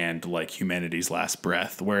a band like Humanity's Last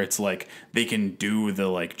Breath, where it's like they can do the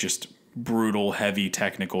like just brutal heavy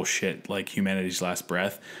technical shit like Humanity's Last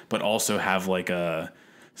Breath, but also have like a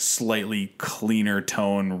slightly cleaner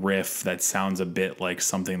tone riff that sounds a bit like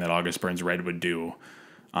something that August Burns Red would do.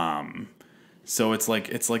 So it's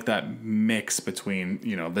like that mix between,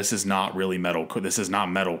 this is not really metal. This is not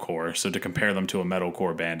metalcore. So to compare them to a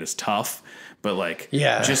metalcore band is tough, but like,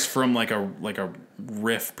 just from like a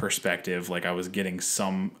riff perspective, like I was getting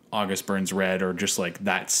some August Burns Red or just like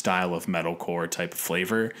that style of metalcore type of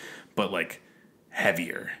flavor, but like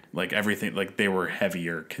heavier, like everything, like they were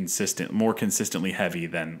heavier, more consistently heavy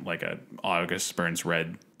than like a August Burns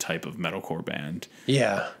Red type of metalcore band.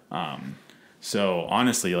 Yeah. So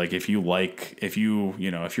honestly, like if you're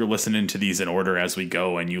listening to these in order as we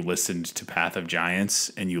go and you listened to Path of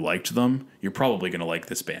Giants and you liked them, you're probably going to like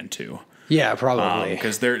this band too. Yeah, probably.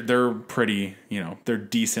 Because they're pretty, they're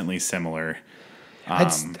decently similar.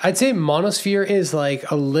 I'd say Monosphere is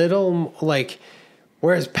like a little like,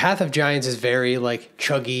 whereas Path of Giants is very like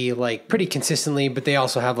chuggy, like pretty consistently, but they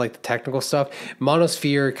also have like the technical stuff.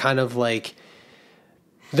 Monosphere kind of like,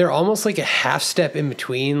 they're almost like a half step in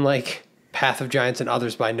between like Path of Giants and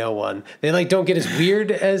Others by No One. They like don't get as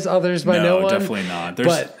weird as Others by No One. No, definitely not.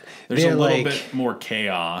 There's a little bit more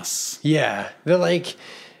chaos. Yeah, they're like,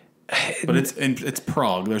 but it's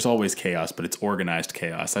prog. There's always chaos, but it's organized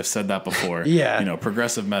chaos. I've said that before. Yeah,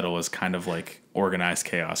 progressive metal is kind of like organized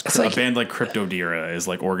chaos. It's A like- band like Crypto Dira is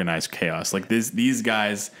like organized chaos. Like these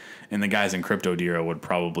guys and the guys in Crypto Dira would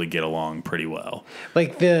probably get along pretty well.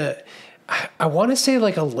 Like I want to say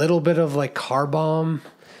like a little bit of like Car Bomb.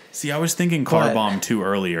 See, I was thinking Car Bomb too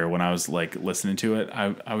earlier when I was like listening to it.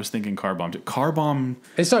 I was thinking Car Bomb too. Car Bomb.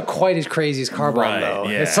 It's not quite as crazy as Car Bomb Right, though.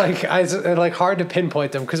 yeah. It's like hard to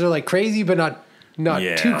pinpoint them because they're like crazy but not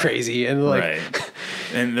Yeah. too crazy, and like Right.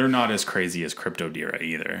 And they're not as crazy as Crypto Dira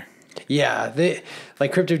either. yeah, they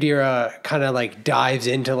like Crypto Dira kind of like dives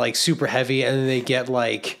into like super heavy, and then they get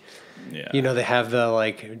like Yeah. you know they have the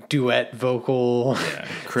like duet vocal. Yeah.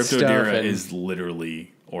 Crypto stuff Dira and- is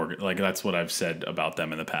literally like that's what I've said about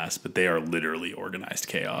them in the past, but they are literally organized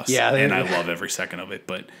chaos. Yeah, and I love every second of it,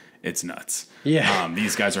 but it's nuts. Yeah.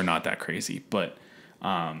 These guys are not that crazy, but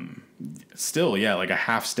still, yeah, like a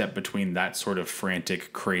half step between that sort of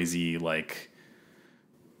frantic, crazy, like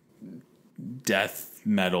death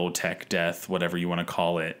metal, tech death, whatever you want to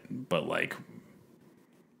call it, but like,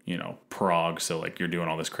 you know, prog. So like you're doing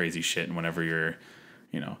all this crazy shit, and whenever you're,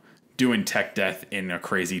 you know, doing tech death in a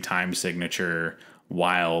crazy time signature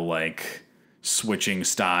while like switching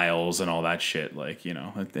styles and all that shit, like, you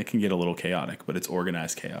know, it can get a little chaotic, but it's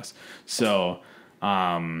organized chaos. So,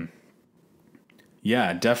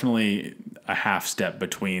 yeah, definitely a half step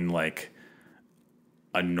between like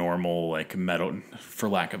a normal like metal, for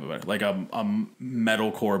lack of a better, like a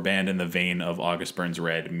metalcore band in the vein of August Burns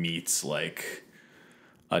Red meets like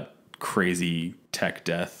a crazy tech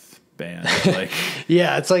death band. Like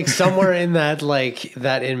Yeah, it's like somewhere in that like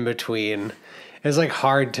that in between. It's like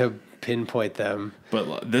hard to pinpoint them.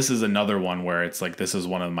 But this is another one where it's like, this is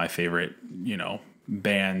one of my favorite, you know,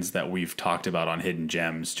 bands that we've talked about on Hidden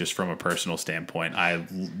Gems, just from a personal standpoint.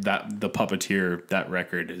 The Puppeteer, that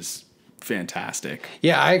record is fantastic.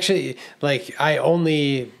 Yeah, I actually like I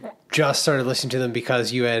only just started listening to them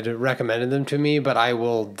because you had recommended them to me, but I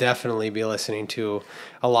will definitely be listening to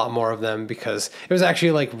a lot more of them because it was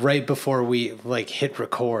actually like right before we like hit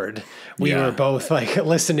record. We Yeah. were both like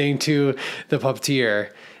listening to the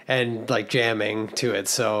Puppeteer and like jamming to it.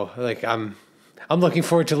 So like I'm looking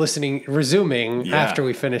forward to resuming Yeah. after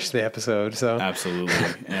we finish the episode. So Absolutely.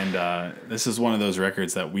 And this is one of those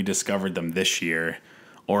records that we discovered them this year,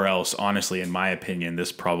 or else, honestly, in my opinion,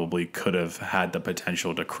 this probably could have had the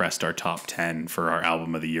potential to crest our top 10 for our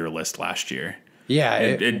album of the year list last year. yeah,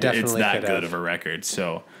 it definitely it's that could good have. of a record.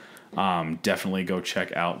 So definitely go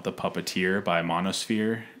check out The Puppeteer by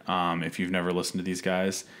Monosphere. If you've never listened to these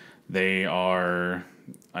guys, they are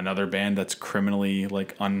another band that's criminally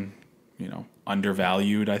like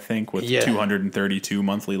undervalued, I think, with 232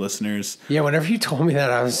 monthly listeners. Yeah, whenever you told me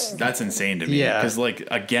that, I was That's insane to me. Yeah. Because, like,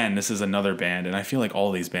 again, this is another band, and I feel like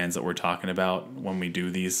all these bands that we're talking about when we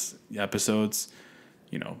do these episodes,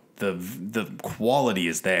 you know, the quality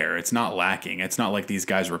is there. It's not lacking. It's not like these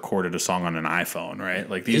guys recorded a song on an iPhone, right?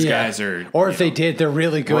 Like, these guys are... Or if they did, they're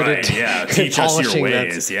really good right, at yeah, teach us your polishing that.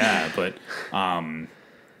 ways. Yeah, but...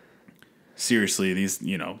 seriously, these,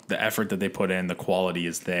 you know, the effort that they put in, the quality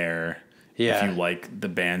is there. Yeah. If you like the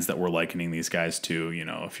bands that we're likening these guys to, you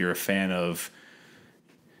know, if you're a fan of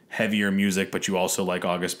heavier music, but you also like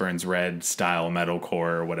August Burns Red style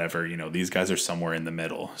metalcore or whatever, you know, these guys are somewhere in the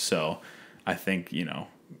middle. So I think, you know,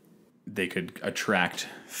 they could attract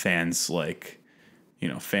fans like, you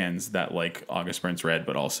know, fans that like August Burns Red,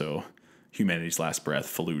 but also Humanity's Last Breath,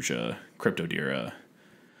 Fallujah, Crypto Dira.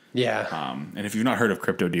 Yeah. And if you've not heard of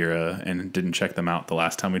Crypto Dira and didn't check them out the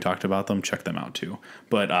last time we talked about them, check them out too.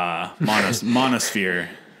 But Monosphere,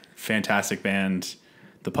 fantastic band.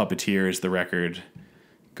 The Puppeteer is the record.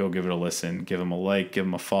 Go give it a listen. Give them a like. Give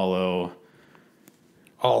them a follow.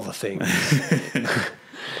 All the things.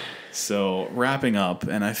 So wrapping up,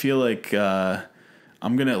 and I feel like I'm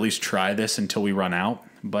gonna at least try this until we run out.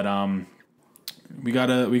 But we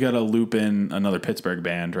gotta loop in another Pittsburgh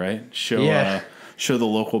band, right? Show the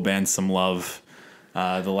local band some love.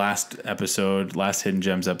 The last Hidden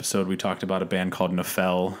Gems episode, we talked about a band called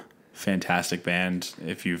Nefel. Fantastic band.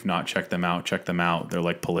 If you've not checked them out, check them out. They're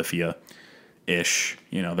like Polyphia-ish.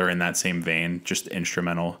 You know, they're in that same vein, just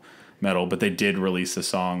instrumental metal. But they did release a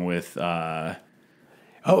song with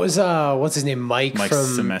Oh, it was what's his name? Mike from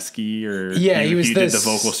Semeski, or he was he did the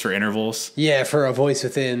vocals for Intervals. Yeah, for A Voice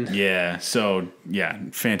Within. Yeah, so yeah,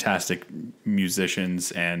 fantastic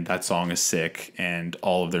musicians, and that song is sick, and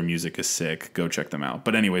all of their music is sick. Go check them out.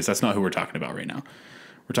 But anyways, that's not who we're talking about right now.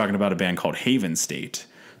 We're talking about a band called Haven State.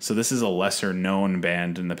 So this is a lesser known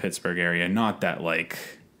band in the Pittsburgh area. Not that like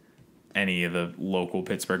any of the local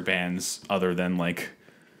Pittsburgh bands, other than like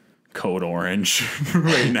Code Orange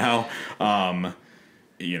right now.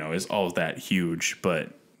 You know, is all that huge,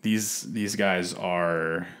 but these guys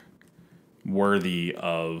are worthy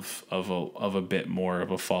of a bit more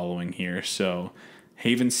of a following here. So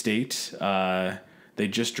Haven State, they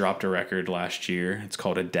just dropped a record last year. It's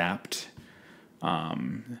called Adapt.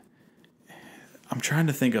 I'm trying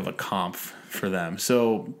to think of a comp for them.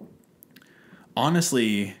 So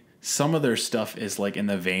honestly, some of their stuff is like in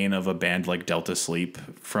the vein of a band like Delta Sleep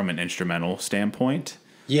from an instrumental standpoint.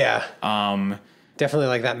 Yeah. Definitely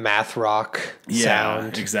like that math rock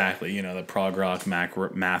sound. Exactly. You know, the prog rock,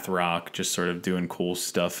 math rock, just sort of doing cool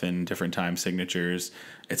stuff in different time signatures.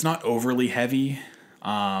 It's not overly heavy,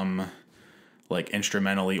 like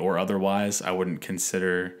instrumentally or otherwise. I wouldn't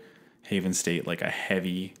consider Haven State like a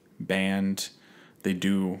heavy band. They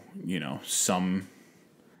do, you know, some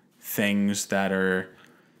things that are,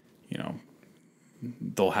 you know,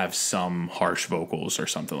 they'll have some harsh vocals or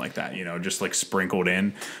something like that, you know, just like sprinkled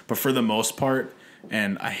in. But for the most part,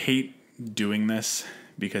 and I hate doing this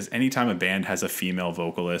because anytime a band has a female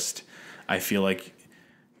vocalist, I feel like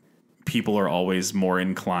people are always more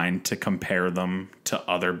inclined to compare them to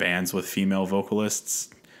other bands with female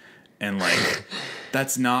vocalists. And like,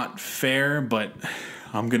 that's not fair, but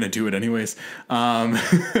I'm going to do it anyways.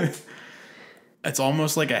 It's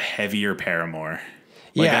almost like a heavier Paramore.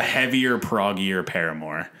 Like a heavier, proggier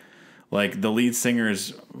Paramore. Like the lead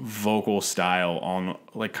singer's vocal style on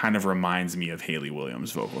like kind of reminds me of Hayley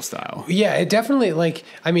Williams' vocal style. Yeah, it definitely like,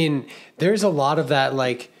 I mean, there's a lot of that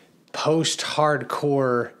like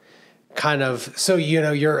post-hardcore kind of, so, you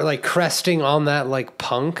know, you're like cresting on that like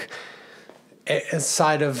punk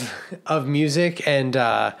side of music, and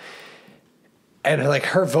like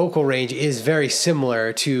her vocal range is very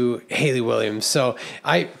similar to Hayley Williams. So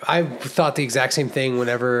I thought the exact same thing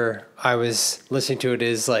whenever I was listening to it,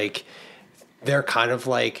 is like they're kind of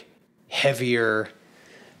like heavier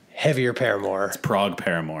Paramore. It's prog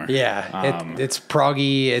Paramore. Yeah. It's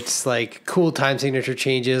proggy. It's like cool time signature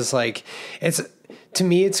changes. Like to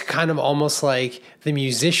me, it's kind of almost like the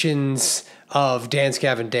musicians of Dance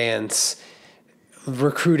Gavin Dance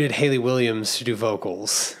recruited Hayley Williams to do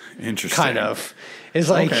vocals. Interesting. Kind of. It's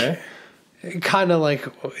like, kind of like,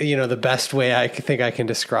 you know, the best way I think I can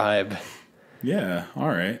describe. Yeah. All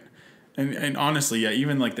right. And honestly, yeah,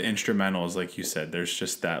 even like the instrumentals, like you said, there's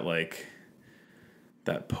just that like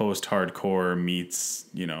that post-hardcore meets,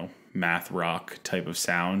 you know, math rock type of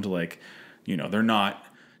sound. Like, you know, they're not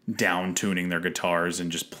down tuning their guitars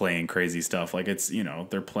and just playing crazy stuff. Like it's, you know,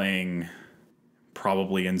 they're playing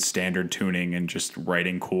probably in standard tuning and just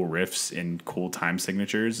writing cool riffs in cool time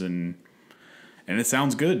signatures, and it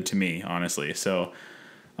sounds good to me, honestly. So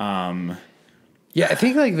yeah, I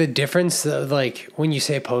think like the difference, like when you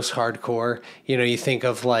say post-hardcore, you know, you think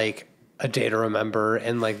of like A Day to Remember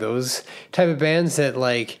and like those type of bands that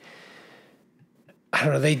like, I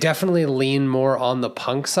don't know, they definitely lean more on the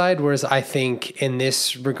punk side, whereas I think in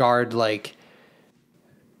this regard, like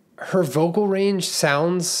her vocal range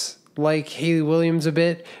sounds like Hayley Williams a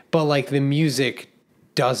bit, but like the music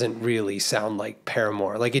doesn't really sound like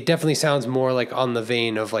Paramore. Like it definitely sounds more like on the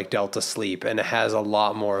vein of like Delta Sleep, and it has a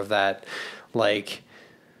lot more of that like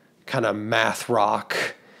kind of math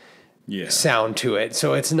rock sound to it.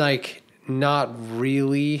 So it's like not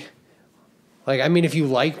really like, I mean, if you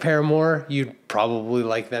like Paramore, you'd probably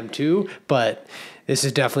like them too, but this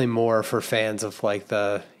is definitely more for fans of like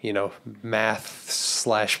the, you know, math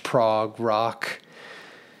 / prog rock.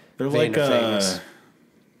 They're like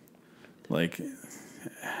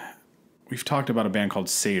we've talked about a band called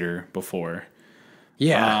Seder before.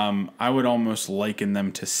 Yeah. I would almost liken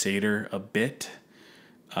them to Seder a bit,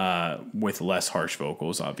 with less harsh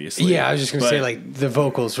vocals, obviously. Yeah, I was just gonna say like the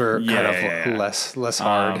vocals were kind of less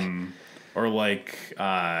hard. Or like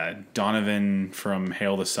Donovan from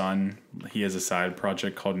Hail the Sun. He has a side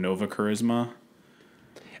project called Nova Charisma.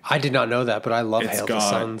 I did not know that, but I love Hail the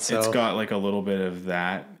Sun. So it's got like a little bit of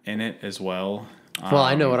that in it as well. Well,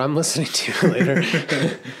 I know what I'm listening to later.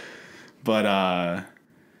 But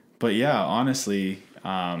yeah, honestly,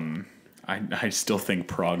 I still think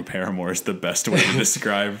prog Paramore is the best way to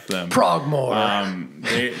describe them. Progmore.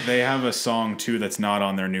 They have a song too that's not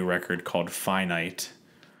on their new record called Finite.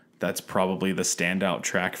 That's probably the standout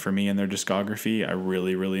track for me in their discography. I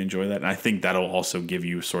really, really enjoy that. And I think that'll also give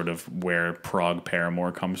you sort of where prog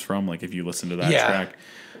Paramore comes from, like if you listen to that track.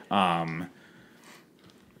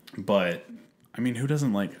 But I mean, who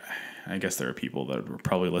doesn't like, I guess there are people that are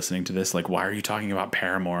probably listening to this like, why are you talking about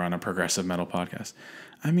Paramore on a progressive metal podcast?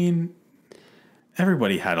 I mean,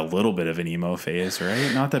 everybody had a little bit of an emo phase,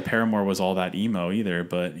 right? Not that Paramore was all that emo either,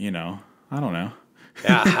 but you know, I don't know.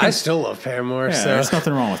 Yeah, I still love Paramore. Yeah, so there's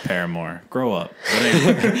nothing wrong with Paramore. Grow up. But,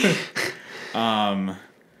 anyway,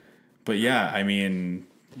 but yeah, I mean,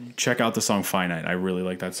 check out the song Finite. I really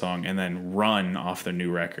like that song. And then Run off their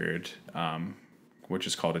new record, which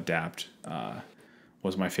is called Adapt,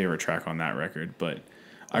 was my favorite track on that record. But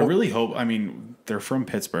I really hope, I mean, they're from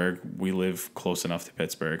Pittsburgh. We live close enough to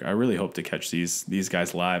Pittsburgh. I really hope to catch these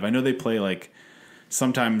guys live. I know they play like,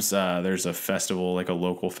 sometimes there's a festival, like a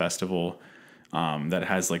local festival, that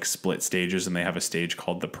has like split stages, and they have a stage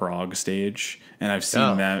called the Prague stage. And I've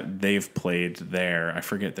seen that they've played there. I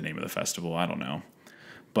forget the name of the festival. I don't know.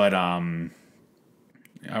 But I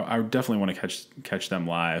definitely want to catch them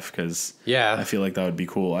live, because I feel like that would be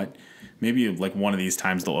cool. Maybe like one of these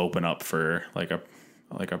times they'll open up for like a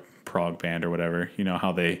Prague band or whatever. You know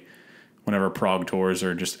how whenever Prague tours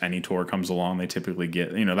or just any tour comes along, they typically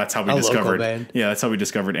get, that's how we discovered. Yeah, that's how we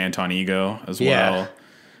discovered Anton Ego as well.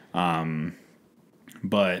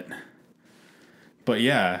 But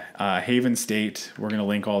yeah, Haven State, we're going to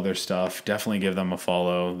link all their stuff. Definitely give them a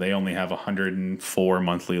follow. They only have 104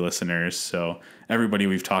 monthly listeners. So everybody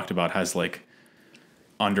we've talked about has like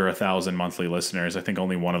under 1,000 monthly listeners. I think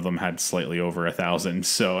only one of them had slightly over 1,000.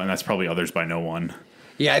 So, and that's probably Others by No One.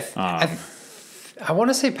 Yeah. I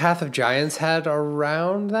want to say Path of Giants had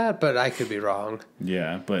around that, but I could be wrong.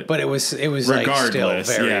 Yeah. But it was regardless, like still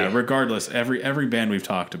very... regardless, every band we've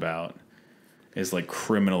talked about is like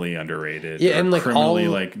criminally underrated. Yeah, and like criminally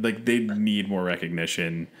like they need more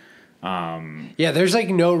recognition. There's like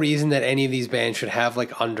no reason that any of these bands should have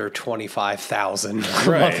like under 25,000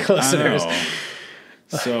 right. listeners.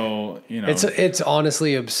 So it's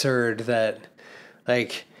honestly absurd that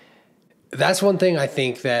like that's one thing I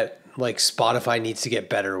think that like Spotify needs to get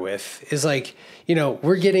better with is like,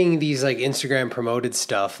 we're getting these like Instagram promoted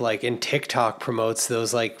stuff, like, and TikTok promotes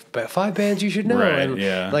those like 5 bands you should know. Right,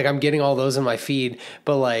 and like, I'm getting all those in my feed,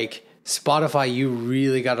 but like Spotify, you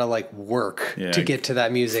really got to like work to get to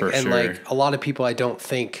that music. And like a lot of people, I don't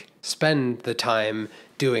think spend the time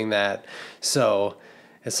doing that. So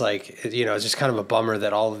it's like, it's just kind of a bummer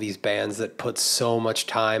that all of these bands that put so much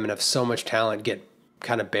time and have so much talent get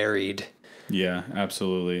kind of buried. Yeah,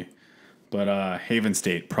 absolutely. But Haven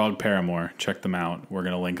State, Prague Paramore, check them out. We're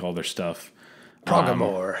going to link all their stuff.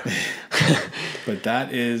 Pragamore. But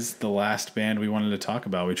that is the last band we wanted to talk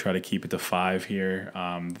about. We try to keep it to 5 here.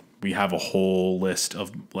 We have a whole list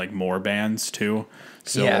of like more bands too.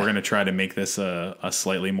 So we're going to try to make this a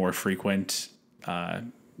slightly more frequent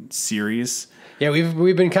series. Yeah,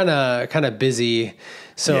 we've been kind of busy,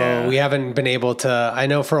 so we haven't been able to. I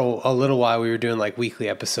know for a little while we were doing like weekly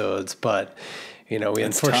episodes, but we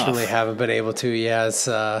unfortunately haven't been able to. Yeah, it's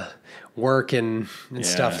work and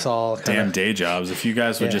stuff's all damn day jobs. If you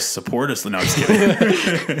guys would just support us, no, I'm just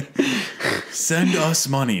kidding. Send us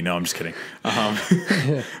money. No, I'm just kidding.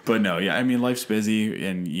 But no, I mean, life's busy,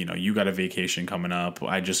 and you got a vacation coming up.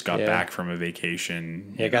 I just got back from a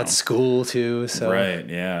vacation. Yeah, got school too. So right,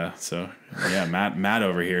 yeah. So Matt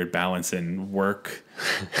over here balancing work,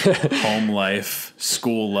 home life,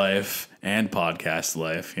 school life, and podcast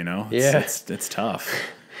life. It's tough.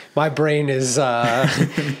 My brain is,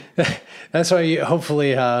 that's why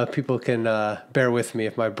hopefully people can bear with me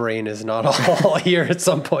if my brain is not all here at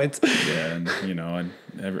some point. Yeah, and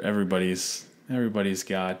everybody's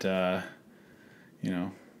got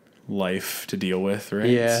life to deal with, right?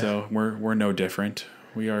 Yeah. So we're no different.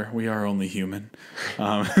 We are only human.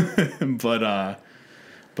 But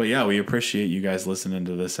yeah, we appreciate you guys listening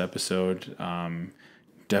to this episode.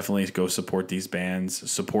 Definitely go support these bands.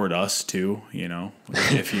 Support us too.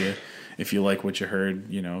 If you like what you heard,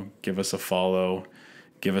 give us a follow,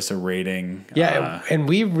 give us a rating. Yeah, and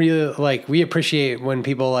we really we appreciate when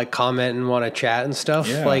people like comment and want to chat and stuff.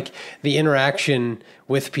 Yeah. Like the interaction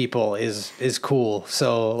with people is cool.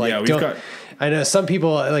 So like, I know some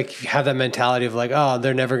people like have that mentality of like, oh,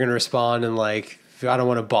 they're never going to respond, and like I don't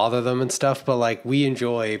want to bother them and stuff. But like we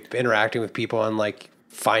enjoy interacting with people and like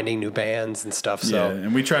finding new bands and stuff. So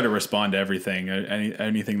and we try to respond to everything,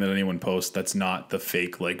 anything that anyone posts that's not the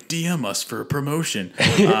fake like DM us for a promotion.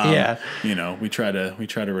 We try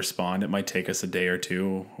to respond. It might take us a day or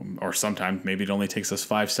two, or sometimes maybe it only takes us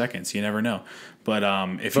 5 seconds. You never know. But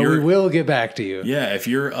we will get back to you. Yeah, if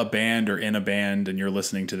you're a band or in a band and you're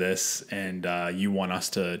listening to this and you want us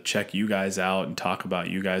to check you guys out and talk about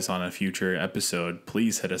you guys on a future episode,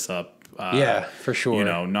 please hit us up. For sure.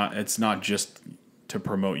 It's not just to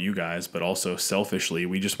promote you guys, but also selfishly,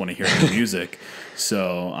 we just want to hear your music.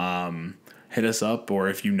 So hit us up, or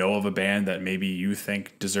if you know of a band that maybe you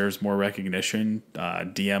think deserves more recognition,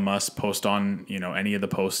 DM us, post on any of the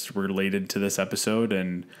posts related to this episode,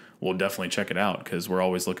 and we'll definitely check it out because we're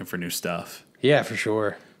always looking for new stuff. Yeah, for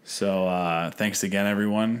sure. So thanks again,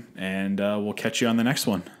 everyone, and we'll catch you on the next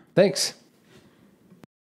one. Thanks.